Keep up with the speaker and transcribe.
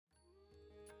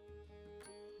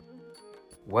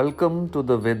Welcome to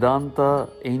the Vedanta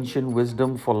Ancient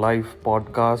Wisdom for Life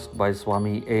podcast by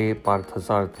Swami A.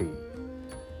 Parthasarathy.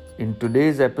 In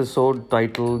today's episode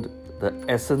titled The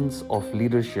Essence of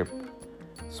Leadership,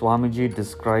 Swamiji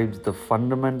describes the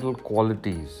fundamental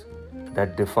qualities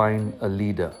that define a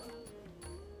leader.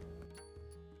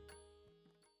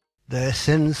 The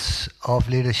essence of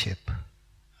leadership.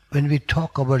 When we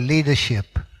talk about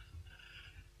leadership,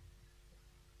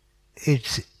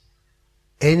 it's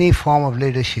any form of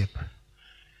leadership.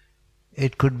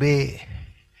 It could be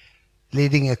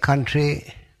leading a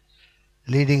country,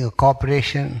 leading a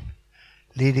corporation,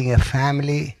 leading a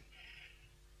family,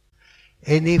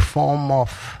 any form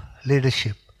of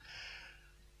leadership.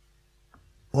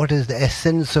 What is the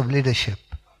essence of leadership?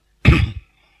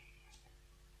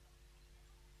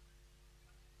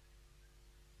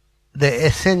 The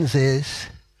essence is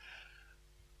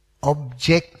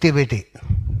objectivity.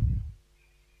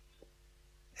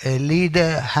 A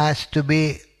leader has to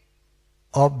be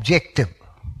objective.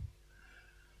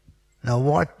 Now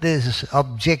what is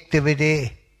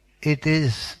objectivity? It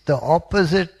is the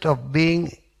opposite of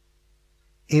being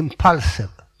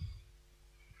impulsive.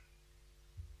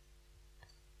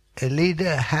 A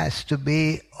leader has to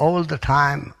be all the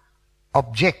time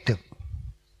objective.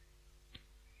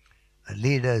 A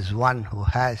leader is one who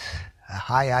has a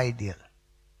high ideal.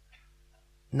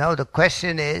 Now the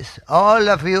question is, all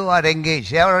of you are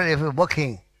engaged, everyone is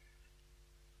working,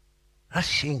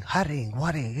 rushing, hurrying,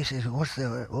 worrying. He says, what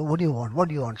do you want? What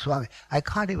do you want, Swami? I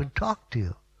can't even talk to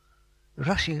you.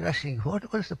 Rushing. What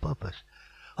is the purpose?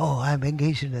 Oh, I'm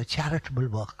engaged in a charitable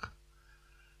work.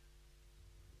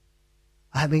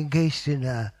 I'm engaged in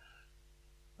a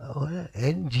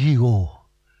NGO.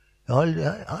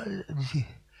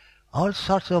 All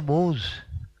sorts of O's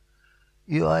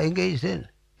you are engaged in.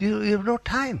 You have no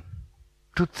time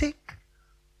to think.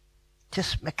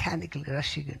 Just mechanically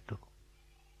rushing into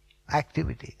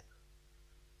activity.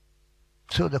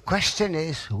 So the question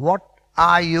is, what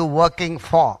are you working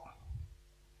for?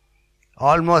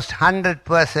 Almost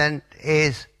 100%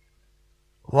 is,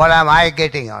 what am I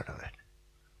getting out of it?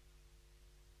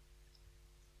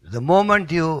 The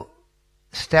moment you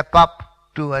step up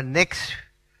to a next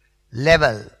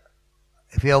level,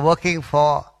 if you are working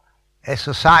for a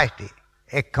society,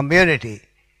 a community,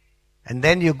 and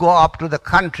then you go up to the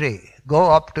country,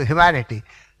 go up to humanity,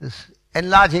 this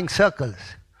enlarging circles.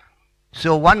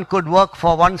 So one could work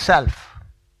for oneself.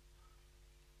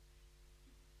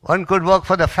 One could work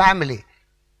for the family.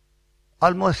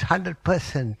 Almost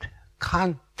 100%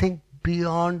 can't think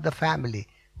beyond the family.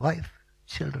 Wife,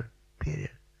 children,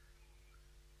 period.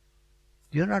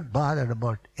 You're not bothered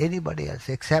about anybody else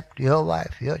except your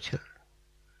wife, your children.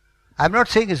 I'm not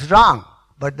saying it's wrong,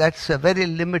 but that's a very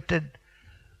limited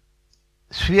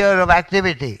sphere of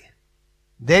activity.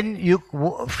 Then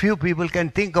few people can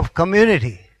think of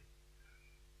community.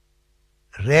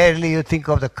 Rarely you think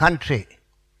of the country.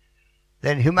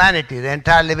 Then humanity, the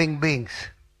entire living beings.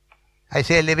 I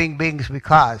say living beings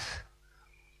because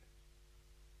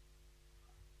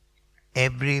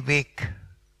every week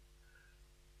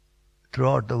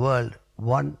throughout the world,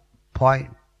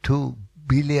 1.2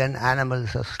 billion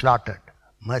animals are slaughtered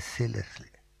mercilessly.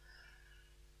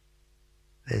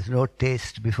 There's no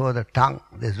taste before the tongue.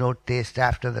 There's no taste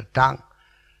after the tongue.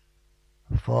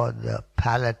 For the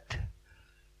palate,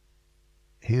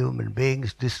 human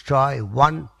beings destroy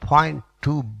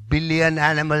 1.2 billion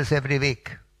animals every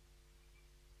week.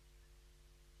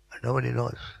 Nobody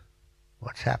knows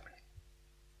what's happening.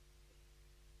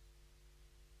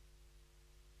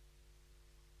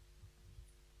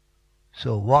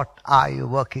 So what are you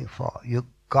working for? You've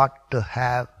got to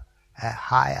have a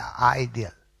higher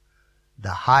ideal. The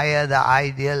higher the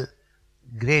ideal,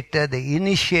 greater the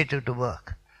initiative to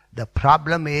work. The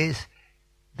problem is,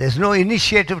 there's no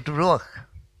initiative to work.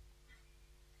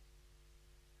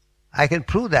 I can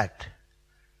prove that.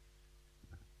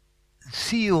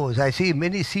 CEOs, I see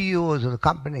many CEOs of the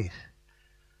companies.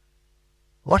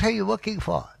 What are you working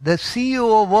for? The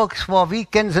CEO works for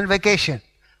weekends and vacation.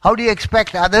 How do you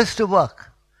expect others to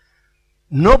work?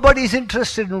 Nobody is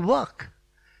interested in work.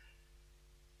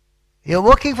 You're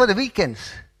working for the weekends.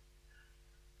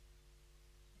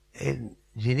 In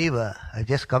Geneva, I'm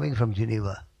just coming from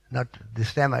Geneva. Not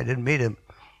this time, I didn't meet him.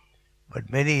 But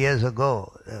many years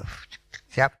ago,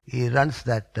 chap, he runs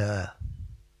that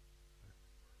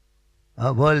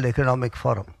World Economic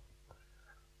Forum.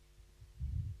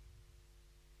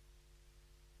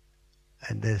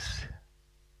 And there's,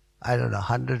 I don't know,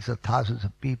 hundreds of thousands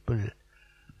of people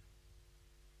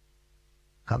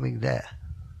coming there.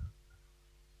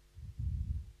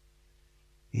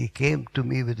 He came to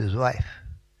me with his wife.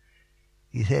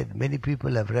 He said, many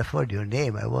people have referred your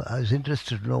name. I was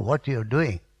interested to know what you're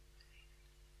doing.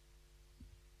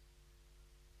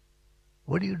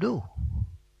 What do you do?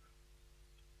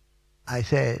 I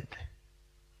said,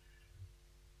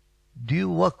 do you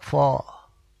work for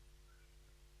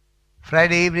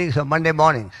Friday evenings or Monday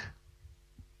mornings?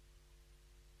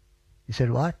 He said,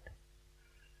 what?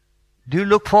 Do you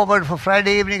look forward for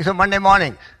Friday evenings or Monday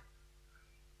mornings?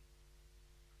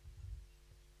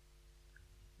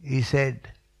 He said,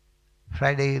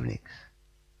 Friday evenings.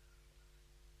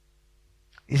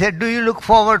 He said, do you look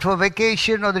forward for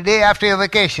vacation or the day after your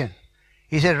vacation?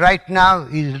 He said, right now,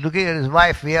 he's looking at his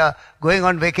wife, we are going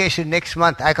on vacation next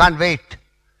month, I can't wait.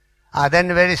 Then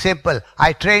very simple,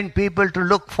 I train people to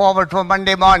look forward for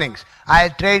Monday mornings. I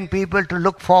train people to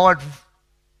look forward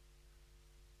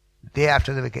day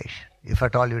after the vacation, if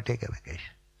at all you take a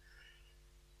vacation.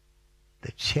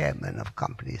 The chairman of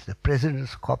companies, the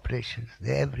presidents of corporations,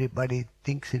 everybody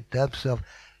thinks in terms of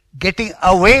getting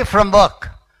away from work.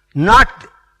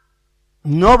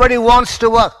 Nobody wants to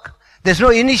work. There's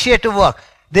no initiative work.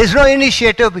 There's no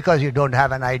initiative because you don't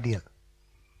have an ideal.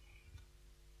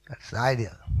 That's the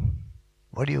ideal.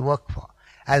 What do you work for?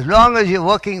 As long as you're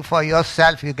working for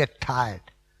yourself, you get tired.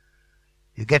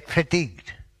 You get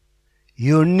fatigued.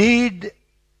 You need,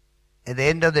 at the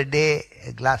end of the day,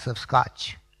 a glass of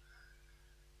scotch.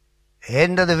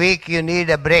 End of the week, you need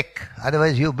a break.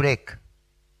 Otherwise, you break.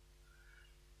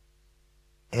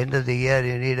 End of the year,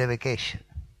 you need a vacation.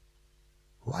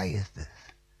 Why is this?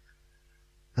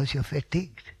 Because you're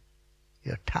fatigued.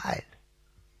 You're tired.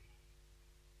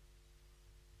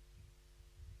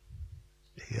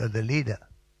 You're the leader.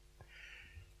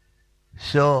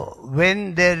 So,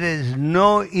 when there is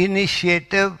no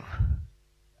initiative,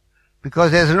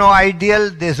 because there's no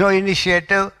ideal, there's no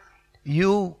initiative,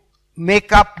 you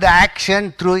make up the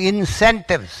action through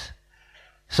incentives.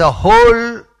 So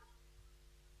whole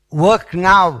work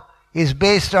now is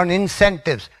based on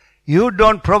incentives. You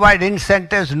don't provide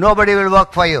incentives, nobody will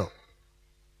work for you.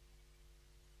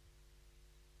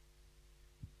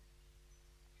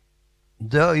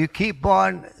 Though you keep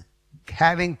on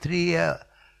having 3-year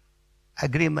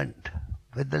agreement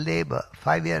with the labor,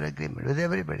 5-year agreement with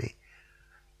everybody.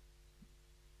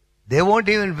 They won't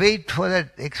even wait for the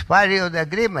expiry of the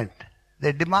agreement.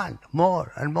 They demand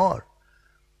more and more.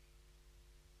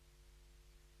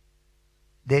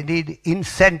 They need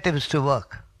incentives to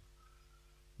work.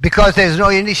 Because there is no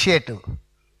initiative.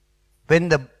 When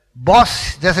the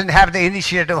boss doesn't have the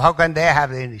initiative, how can they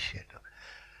have the initiative?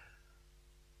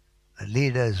 A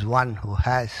leader is one who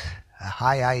has a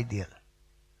high ideal.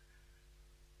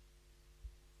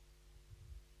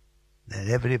 That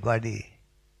everybody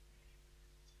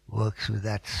works with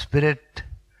that spirit.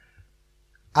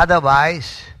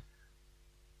 Otherwise,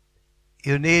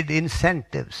 you need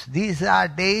incentives. These are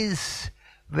days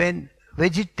when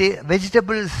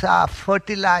vegetables are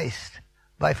fertilized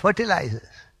by fertilizers.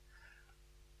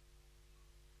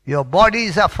 Your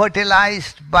bodies are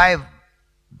fertilized by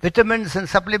vitamins and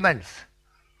supplements.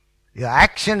 Your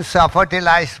actions are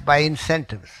fertilized by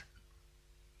incentives.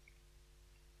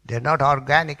 They are not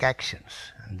organic actions,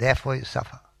 and therefore you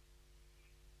suffer.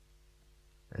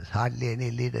 There's hardly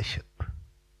any leadership.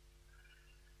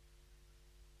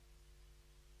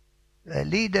 A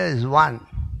leader is one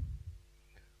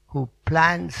who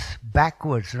plans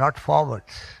backwards, not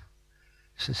forwards.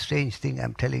 It's a strange thing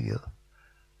I'm telling you.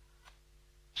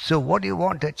 So what do you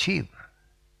want to achieve?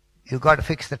 You've got to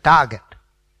fix the target.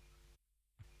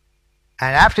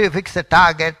 And after you fix the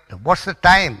target, what's the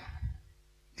time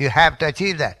you have to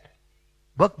achieve that?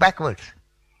 Work backwards.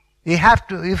 You have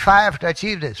to, if I have to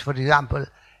achieve this, for example,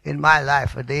 in my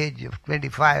life at the age of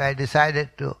 25, I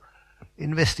decided to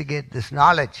investigate this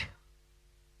knowledge.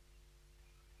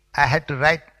 I had to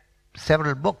write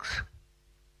several books,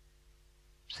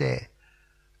 say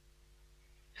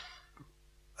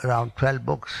around 12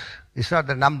 books. It's not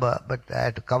the number, but I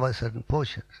had to cover certain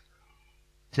portions.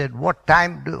 Said, what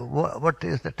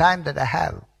is the time that I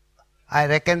have? I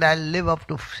reckoned I'll live up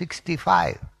to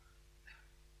 65.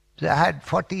 So I had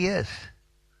 40 years.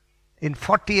 In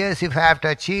 40 years, if I have to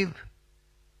achieve,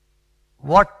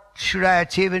 what should I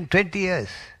achieve in 20 years?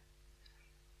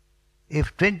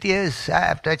 If 20 years I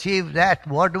have to achieve that,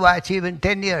 what do I achieve in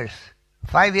 10 years,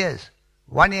 5 years,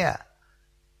 1 year,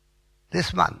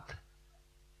 this month,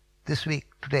 this week,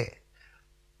 today?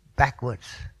 Backwards.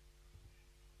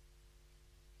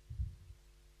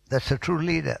 That's a true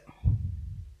leader.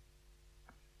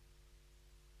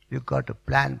 You've got to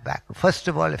plan back. First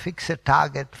of all, fix a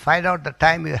target, find out the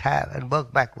time you have and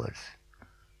work backwards.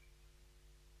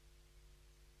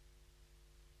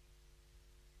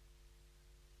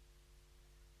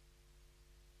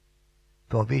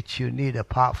 for which you need a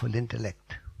powerful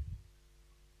intellect.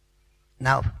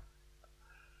 Now,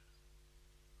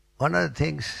 one of the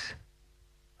things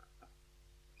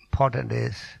important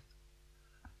is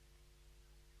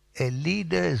a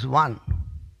leader is one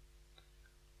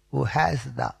who has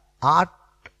the art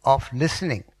of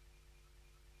listening.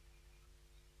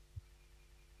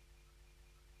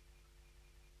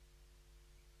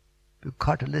 You've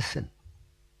got to listen.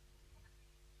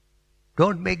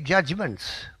 Don't make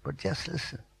judgments, but just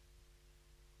listen.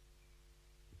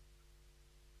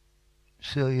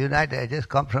 So United, I just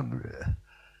come from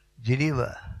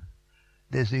Geneva.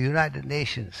 There's the United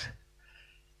Nations.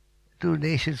 2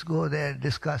 nations go there,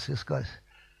 discuss.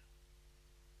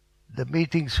 The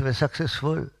meetings were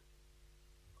successful,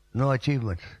 no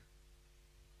achievements.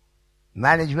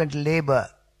 Management, labor,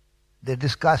 they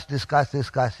discuss,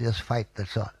 just fight,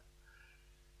 that's all.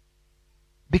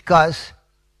 Because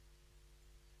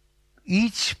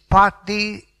each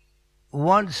party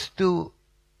wants to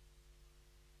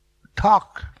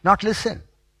talk, not listen.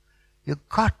 You've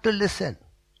got to listen.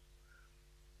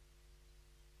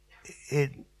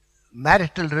 In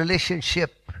marital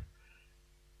relationship,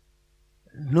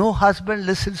 no husband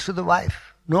listens to the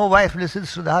wife. No wife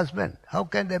listens to the husband. How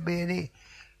can there be any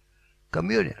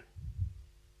communion?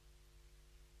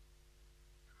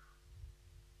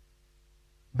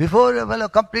 Before a fellow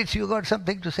completes, you got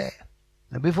something to say.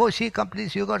 Before she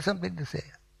completes, you got something to say.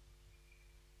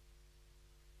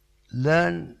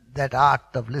 Learn that art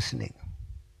of listening.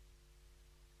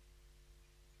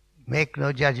 Make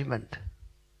no judgment.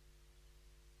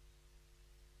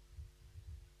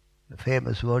 The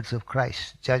famous words of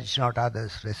Christ, judge not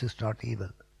others, resist not evil.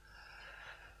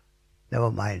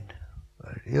 Never mind.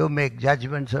 You make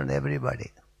judgments on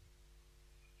everybody.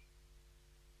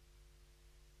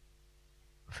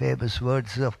 Famous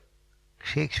words of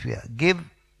Shakespeare, give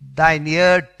thine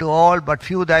ear to all but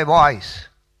few thy voice.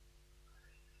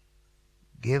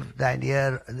 Give thine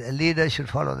ear, the leader should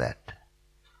follow that.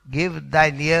 Give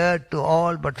thine ear to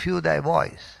all but few thy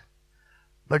voice.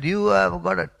 But you have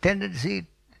got a tendency,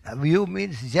 you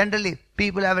means generally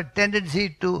people have a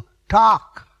tendency to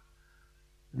talk.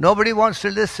 Nobody wants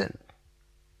to listen.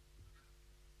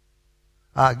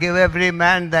 Give every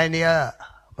man thine ear,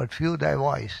 but few thy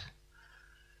voice.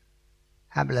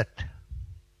 Hamlet.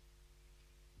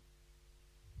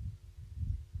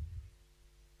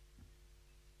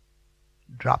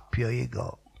 Drop your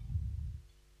ego.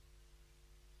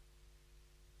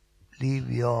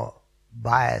 Leave your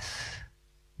bias,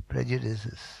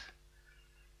 prejudices.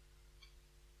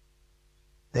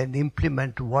 Then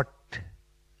implement what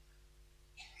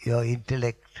your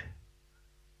intellect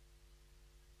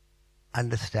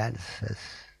understands as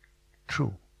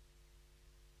true.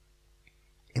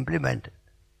 Implement it.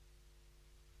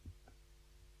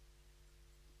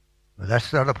 But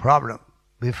that's not a problem.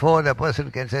 Before the person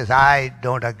can say, I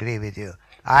don't agree with you.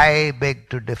 I beg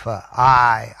to differ.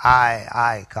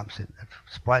 I comes in. That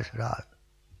spoils it all.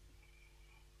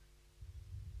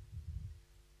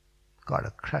 Got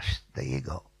to crush the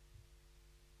ego.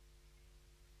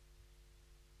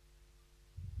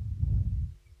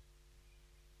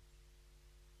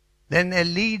 Then a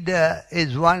leader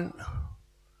is one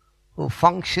who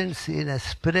functions in a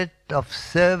spirit of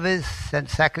service and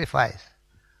sacrifice.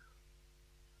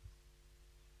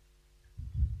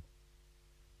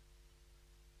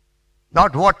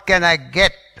 Not what can I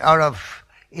get out of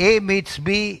A meets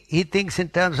B, he thinks in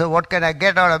terms of what can I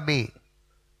get out of B.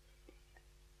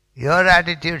 Your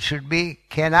attitude should be,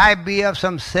 can I be of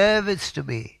some service to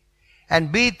B? And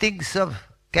B thinks of,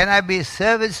 can I be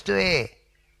service to A?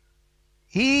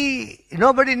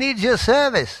 Nobody needs your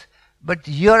service, but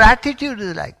your attitude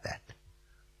is like that.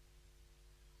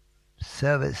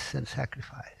 Service and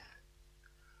sacrifice.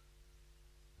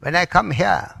 When I come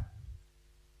here,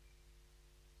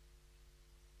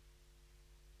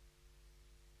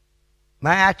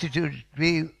 my attitude would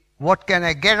be, what can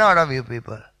I get out of you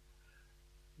people?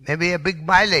 Maybe a big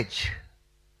mileage.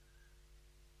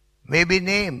 Maybe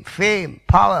name, fame,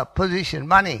 power, position,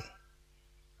 money.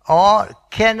 Or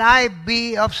can I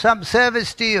be of some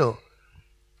service to you?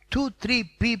 2, 3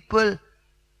 people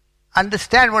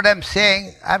understand what I'm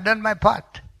saying. I've done my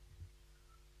part.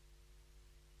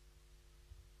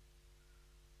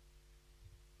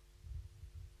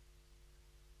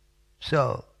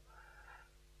 So,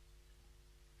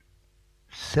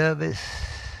 service,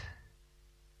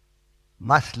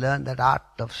 must learn that art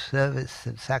of service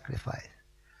and sacrifice.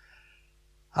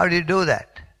 How do you do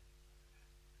that?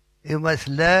 You must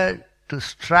learn to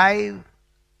strive,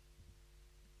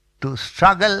 to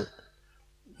struggle,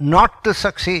 not to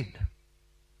succeed.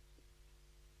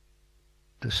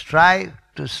 To strive,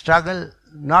 to struggle,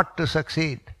 not to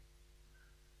succeed.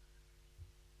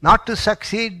 Not to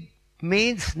succeed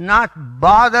means not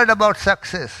bothered about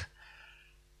success.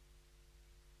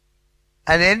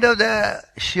 At the end of the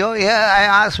show here, I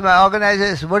asked my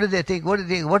organizers, what do they think? What do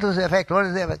they think? What was the effect? What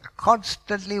is the effect?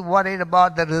 Constantly worried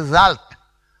about the result.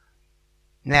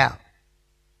 Now,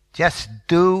 just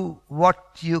do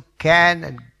what you can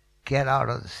and get out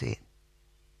of the scene.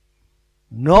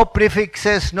 No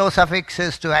prefixes, no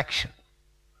suffixes to action.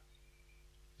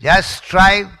 Just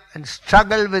strive and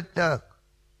struggle with the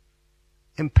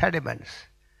impediments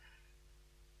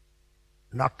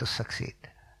not to succeed.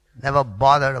 Never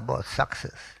bothered about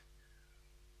success.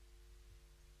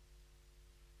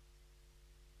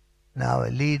 Now a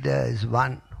leader is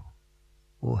one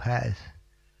who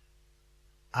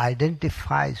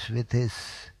identifies with his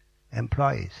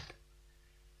employees,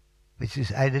 which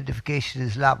is identification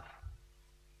is love.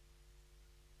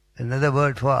 Another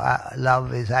word for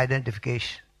love is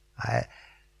identification.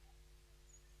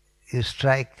 You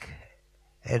strike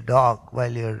a dog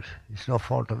while it's no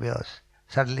fault of yours.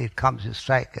 Suddenly it comes, you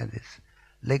strike, and its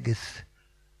leg is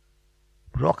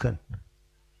broken.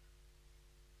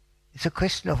 It's a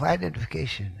question of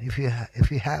identification. If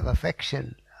you have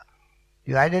affection,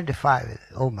 you identify with,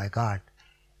 oh my God,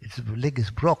 its leg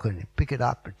is broken. You pick it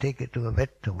up and take it to a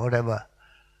vet or whatever.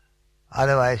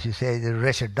 Otherwise you say the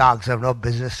wretched dogs have no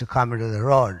business to come into the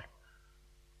road.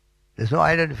 There's no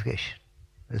identification.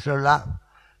 There's no love.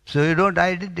 So you don't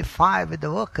identify with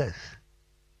the workers.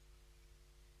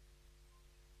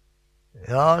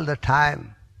 All the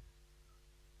time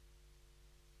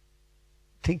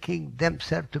thinking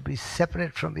themselves to be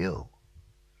separate from you.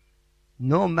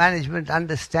 No management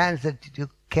understands that you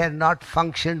cannot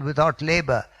function without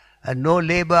labor, and no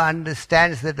labor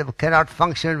understands that it cannot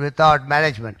function without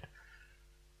management.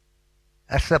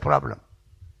 That's the problem.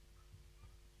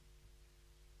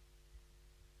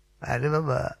 I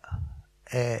remember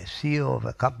a CEO of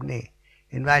a company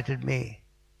invited me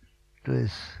to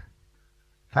his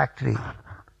factory.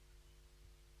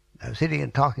 I was sitting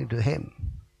and talking to him.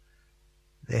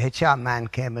 The HR man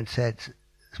came and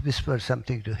whispered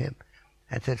something to him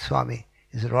and said, Swami,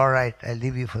 is it all right? I'll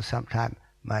leave you for some time.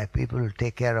 My people will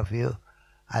take care of you.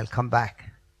 I'll come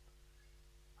back.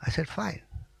 I said, fine.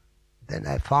 Then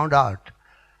I found out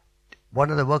one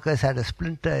of the workers had a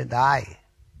splinter in the eye.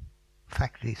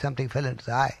 Factory, something fell into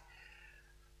the eye.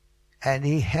 And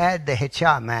he had the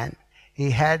HR man,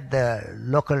 he had the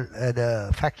local,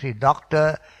 the factory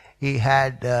doctor, he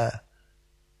had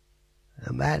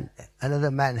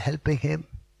another man helping him,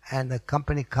 and the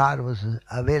company car was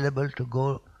available to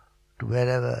go to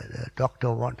wherever the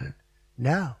doctor wanted.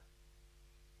 Now,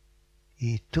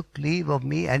 he took leave of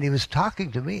me and he was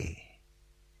talking to me.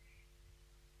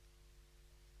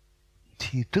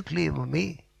 He took leave of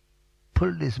me,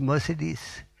 pulled his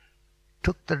Mercedes,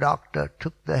 took the doctor,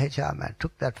 took the HR man,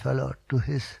 took that fellow to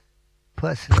his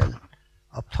personal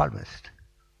ophthalmist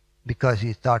because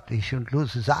he thought he shouldn't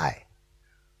lose his eye.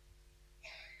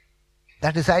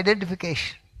 That is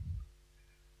identification.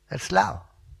 That's love.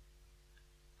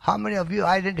 How many of you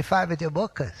identify with your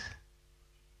workers?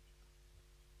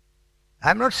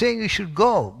 I'm not saying you should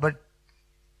go, but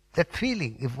that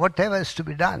feeling, if whatever is to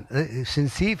be done,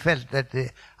 since he felt that the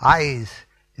eye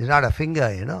is not a finger,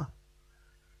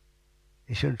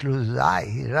 he shouldn't lose his eye,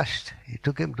 he rushed. He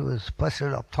took him to his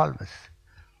personal ophthalmist.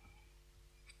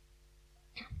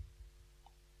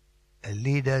 A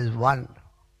leader is one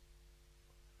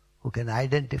who can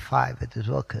identify with his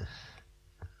workers.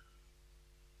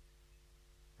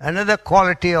 Another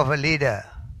quality of a leader,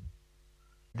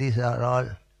 these are all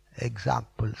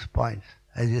examples, points.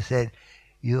 As you said,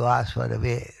 you asked for a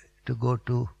way to go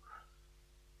to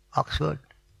Oxford,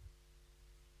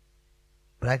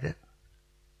 Brighton.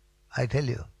 I tell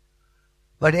you.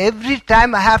 But every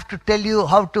time I have to tell you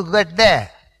how to get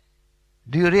there.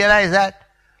 Do you realize that?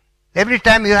 Every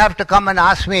time you have to come and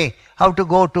ask me how to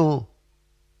go to,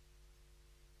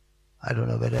 I don't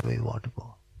know, wherever you want to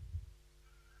go.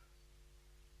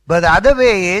 But the other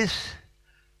way is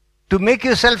to make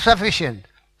you self-sufficient.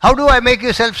 How do I make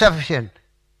you self-sufficient?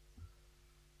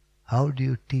 How do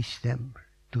you teach them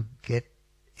to get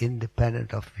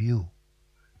independent of you?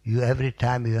 You every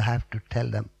time you have to tell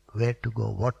them where to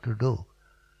go, what to do.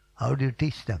 How do you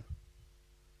teach them?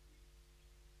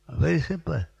 Very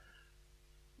simple.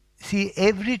 See,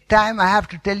 every time I have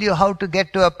to tell you how to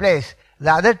get to a place,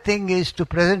 the other thing is to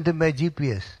present him my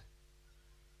GPS.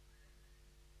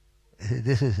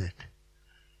 This is it.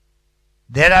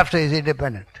 Thereafter he is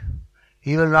independent.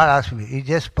 He will not ask me. He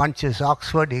just punches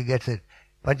Oxford, he gets it.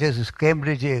 Punches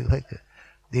Cambridge,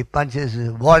 he punches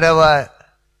whatever.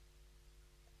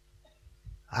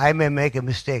 I may make a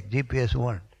mistake, GPS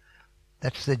won't.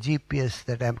 That's the GPS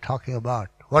that I'm talking about.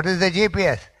 What is the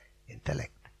GPS?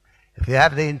 Intellect. If you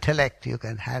have the intellect, you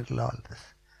can handle all this.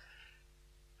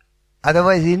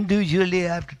 Otherwise, individually,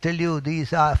 I have to tell you,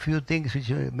 these are a few things which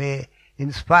may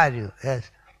inspire you. Yes.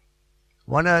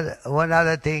 One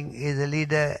other thing is a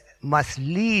leader must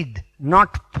lead,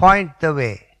 not point the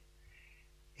way.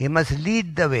 He must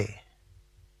lead the way.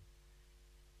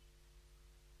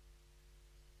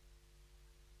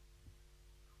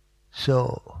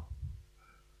 So,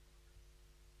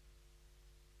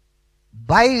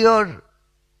 by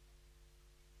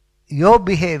your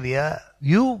behavior,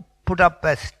 you put up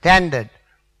a standard.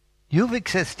 You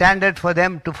fix a standard for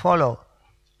them to follow,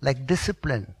 like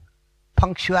discipline,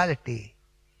 punctuality,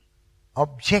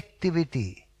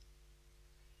 objectivity,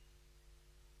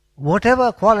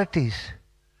 whatever qualities,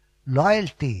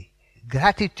 loyalty,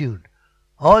 gratitude,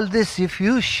 all this if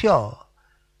you show,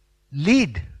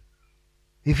 lead.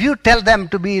 If you tell them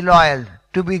to be loyal,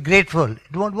 to be grateful,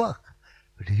 it won't work.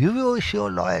 But if you show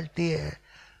loyalty,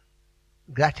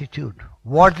 gratitude,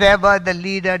 whatever the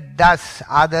leader does,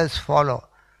 others follow.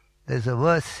 There's a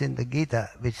verse in the Gita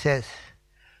which says,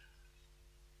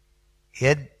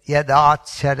 Yad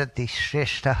acharati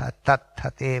shreshtaha tat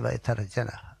tateva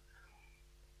itarajanaha.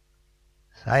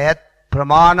 Sayat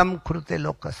pramanam krute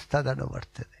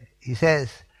lokastadanuvartade. He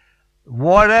says,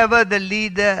 whatever the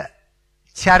leader,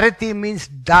 charity means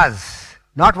does,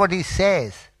 not what he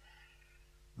says.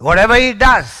 Whatever he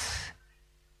does.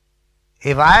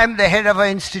 If I am the head of an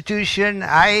institution,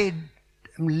 I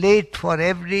am late for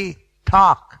every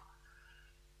talk.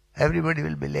 Everybody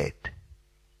will be late.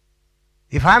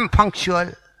 If I am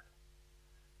punctual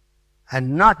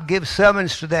and not give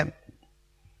sermons to them,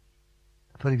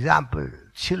 for example,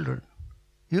 children,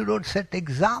 you don't set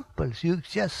examples, you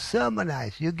just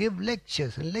sermonize, you give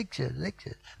lectures and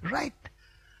lectures. Right.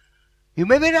 You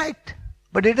may be right,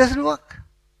 but it doesn't work.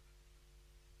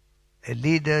 A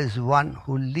leader is one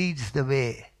who leads the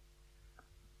way,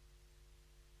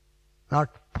 not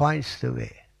points the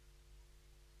way.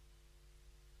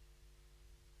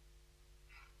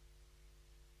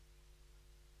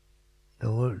 The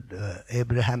old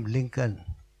Abraham Lincoln,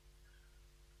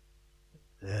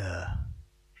 the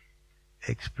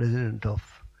ex-president of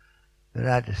the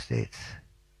United States,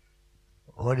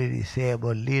 what did he say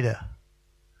about leader?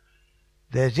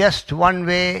 There's just one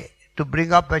way to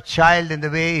bring up a child in the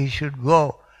way he should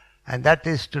go, and that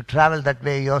is to travel that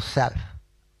way yourself.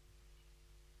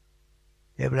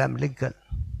 Abraham Lincoln.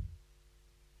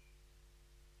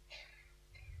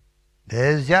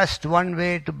 There is just one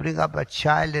way to bring up a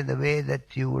child in the way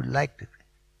that you would like the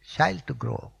child to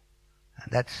grow.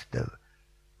 And that's the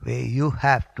way you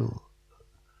have to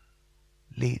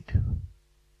lead.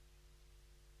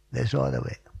 There's no other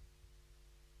way.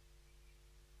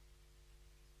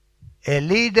 A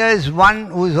leader is one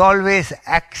who is always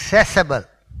accessible.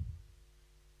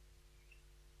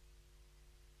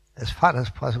 As far as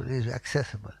possible, he is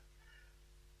accessible.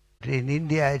 In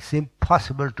India, it's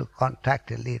impossible to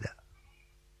contact a leader.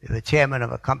 If a chairman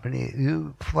of a company,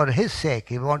 for his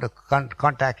sake, you want to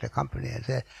contact a company and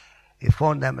say, you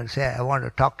phone them and say, I want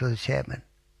to talk to the chairman.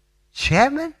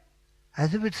 Chairman?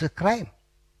 As if it's a crime.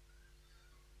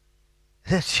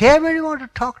 The chairman you want to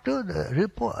talk to?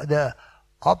 The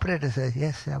operator says,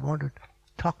 yes, I want to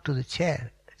talk to the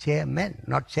chairman,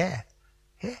 not chair.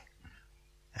 Okay?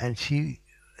 And she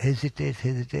hesitates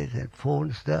and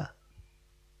phones the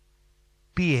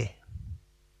PA.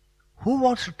 Who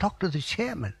wants to talk to the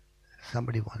chairman?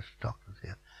 Somebody wants to talk to the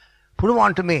chairman. Put him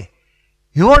on to me.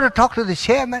 You want to talk to the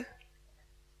chairman?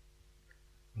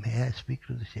 May I speak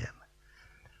to the chairman?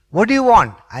 What do you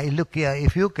want? I look here,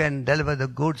 if you can deliver the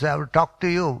goods, I will talk to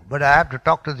you, but I have to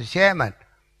talk to the chairman.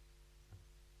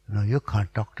 No, you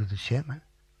can't talk to the chairman.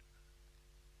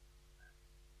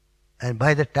 And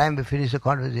by the time we finish the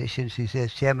conversation, she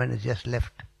says, chairman has just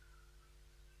left.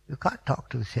 You can't talk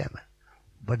to the chairman.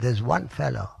 But there's one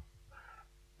fellow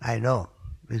I know,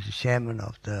 is the chairman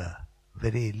of the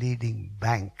very leading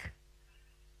bank.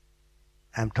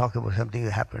 I'm talking about something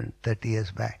that happened 30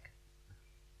 years back.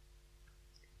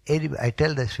 Anyway, I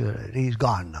tell the story, he's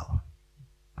gone now,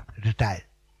 retired.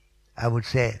 I would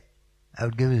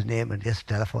give his name and just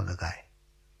telephone the guy.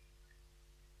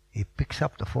 He picks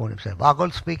up the phone himself.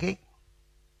 Vagul speaking.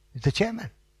 It's the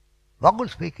chairman. Vagul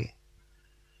speaking.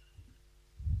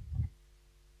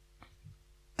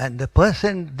 And the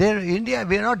person there in India,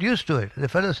 we are not used to it. The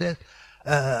fellow says,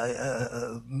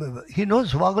 he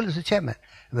knows Vagul is the chairman.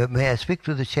 May I speak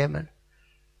to the chairman?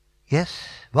 Yes,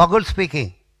 Vagul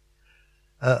speaking.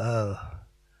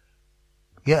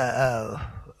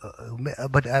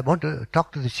 but I want to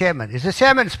talk to the chairman. Is the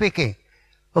chairman speaking?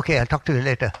 Okay, I'll talk to you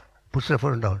later. Puts the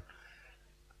phone down.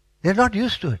 They're not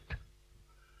used to it.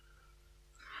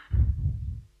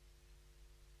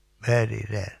 Very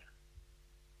rare.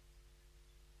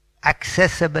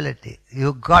 Accessibility.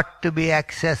 You got to be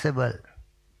accessible.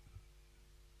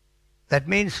 That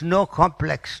means no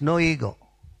complex, no ego.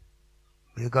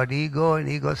 You got ego and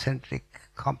egocentric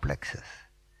complexes.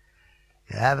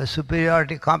 You have a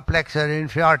superiority complex or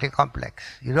inferiority complex.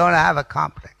 You don't have a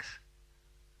complex.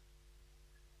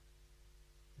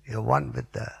 You're one with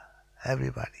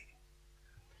everybody.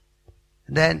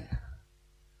 Then,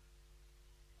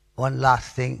 one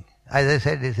last thing. As I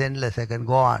said, it's endless. I can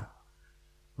go on.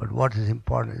 But what is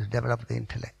important is develop the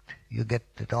intellect. You get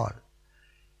it all.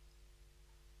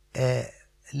 A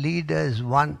leader is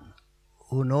one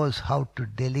who knows how to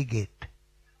delegate.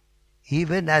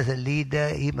 Even as a leader,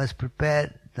 he must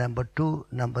prepare number 2,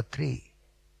 number 3,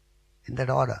 in that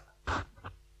order.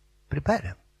 Prepare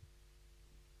him.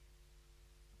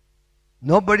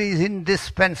 Nobody is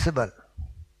indispensable.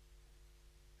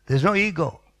 There's no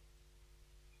ego.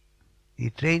 He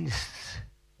trains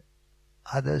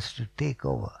others to take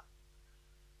over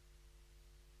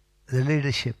the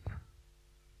leadership.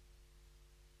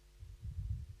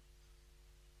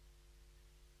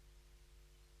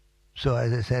 So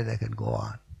as I said, I can go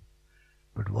on.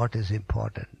 But what is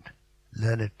important?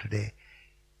 Learn it today.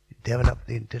 Develop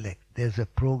the intellect. There's a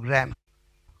program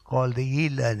called the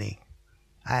e-learning.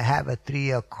 I have a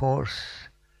 3-year course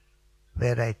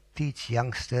where I teach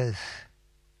youngsters.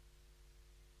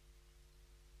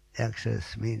 Youngsters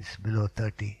means below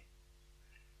 30.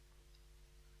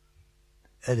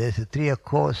 There's a 3-year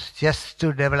course just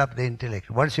to develop the intellect.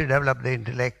 Once you develop the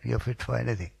intellect, you're fit for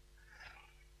anything.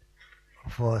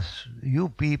 For you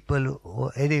people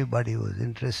or anybody who is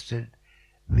interested,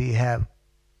 we have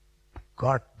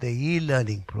got the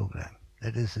e-learning program.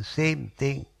 That is the same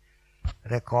thing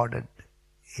recorded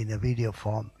in a video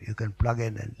form. You can plug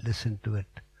in and listen to it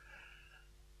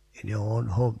in your own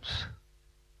homes.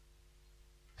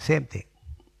 Same thing.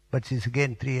 But it's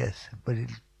again 3 years. But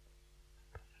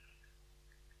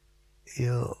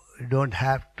you don't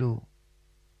have to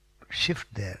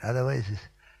shift there. Otherwise,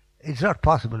 it's not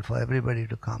possible for everybody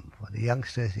to come. For the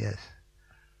youngsters, yes.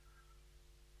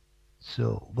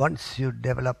 So once you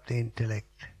develop the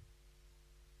intellect,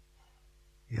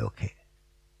 you're okay.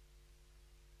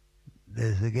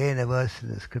 There's again a verse in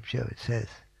the scripture which says,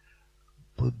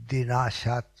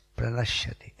 Buddhinashat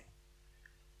pranashyati.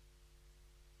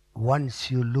 Once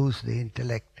you lose the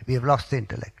intellect, we have lost the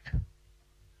intellect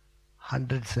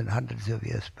hundreds and hundreds of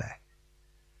years back.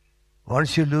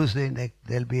 Once you lose the intellect,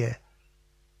 there'll be a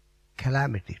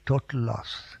calamity, total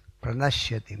loss.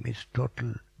 Pranashyati means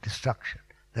total destruction.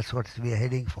 That's what we are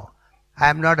heading for. I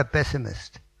am not a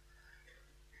pessimist.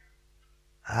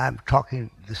 I am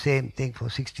talking the same thing for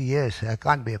 60 years. I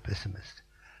can't be a pessimist.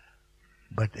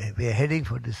 But we are heading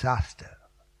for disaster.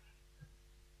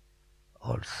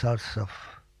 All sorts of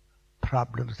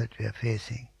problems that we are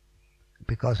facing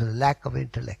because of the lack of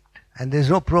intellect. And there's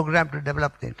no program to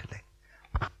develop the intellect.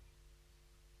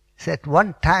 So at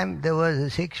one time there was a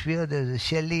Shakespeare, there was a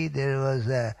Shelley, there was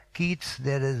a Keats,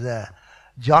 there is a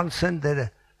Johnson.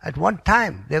 At one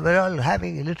time they were all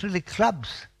having literally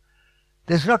clubs.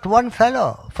 There's not one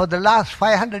fellow for the last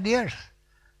 500 years.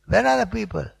 Where are the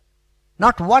people?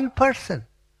 Not one person.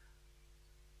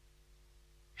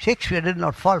 Shakespeare did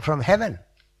not fall from heaven.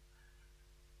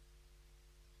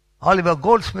 Oliver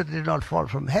Goldsmith did not fall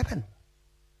from heaven.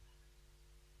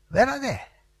 Where are they?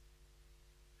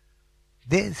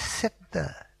 They set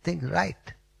the thing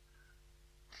right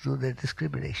through their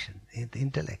discrimination in the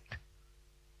intellect.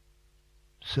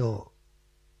 So,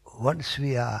 once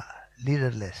we are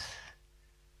leaderless,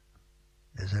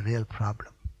 there's a real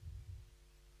problem.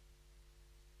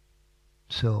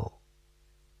 So,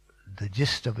 the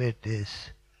gist of it is,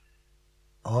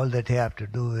 all that you have to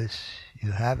do is,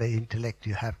 you have an intellect,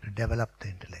 you have to develop the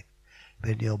intellect.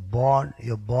 When you're born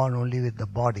only with the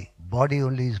body. Body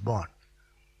only is born.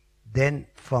 Then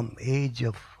from age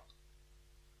of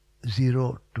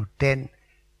 0 to 10,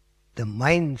 the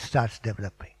mind starts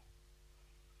developing.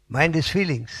 Mind is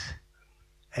feelings.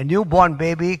 A newborn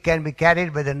baby can be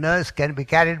carried by the nurse, can be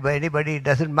carried by anybody, it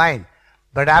doesn't mind.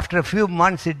 But after a few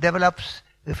months it develops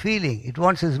a feeling. It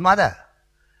wants his mother.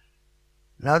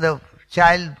 Now the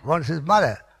child wants his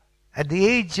mother. At the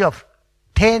age of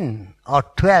 10 or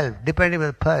 12, depending on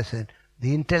the person,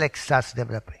 the intellect starts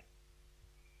developing.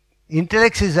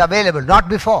 Intellect is available, not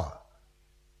before.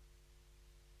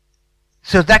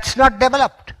 So that's not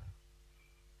developed.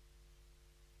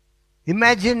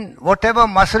 Imagine whatever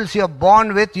muscles you're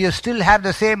born with, you still have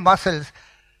the same muscles,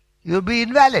 you'll be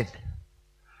invalid.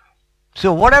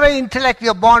 So whatever intellect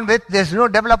you're born with, there's no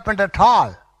development at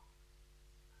all.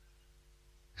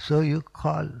 So you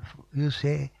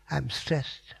say, I'm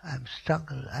stressed, I'm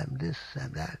struggled, I'm this,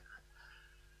 I'm that.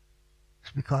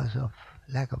 It's because of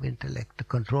lack of intellect to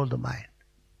control the mind.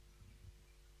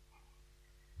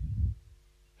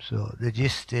 So the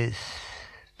gist is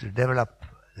to develop.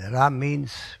 There are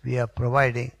means we are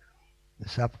providing.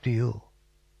 It's up to you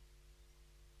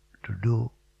to do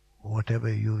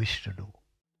whatever you wish to do.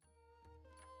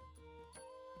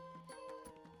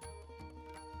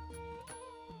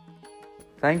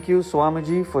 Thank you,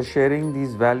 Swamiji, for sharing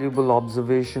these valuable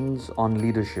observations on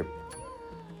leadership.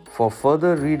 For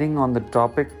further reading on the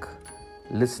topic,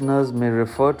 listeners may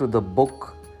refer to the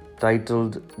book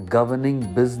titled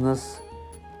Governing Business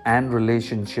and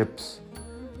Relationships,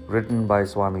 written by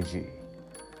Swamiji.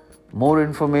 More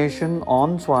information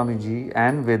on Swamiji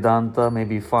and Vedanta may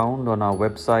be found on our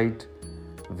website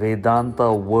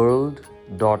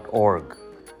vedantaworld.org.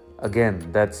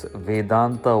 Again, that's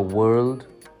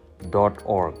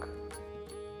vedantaworld.org.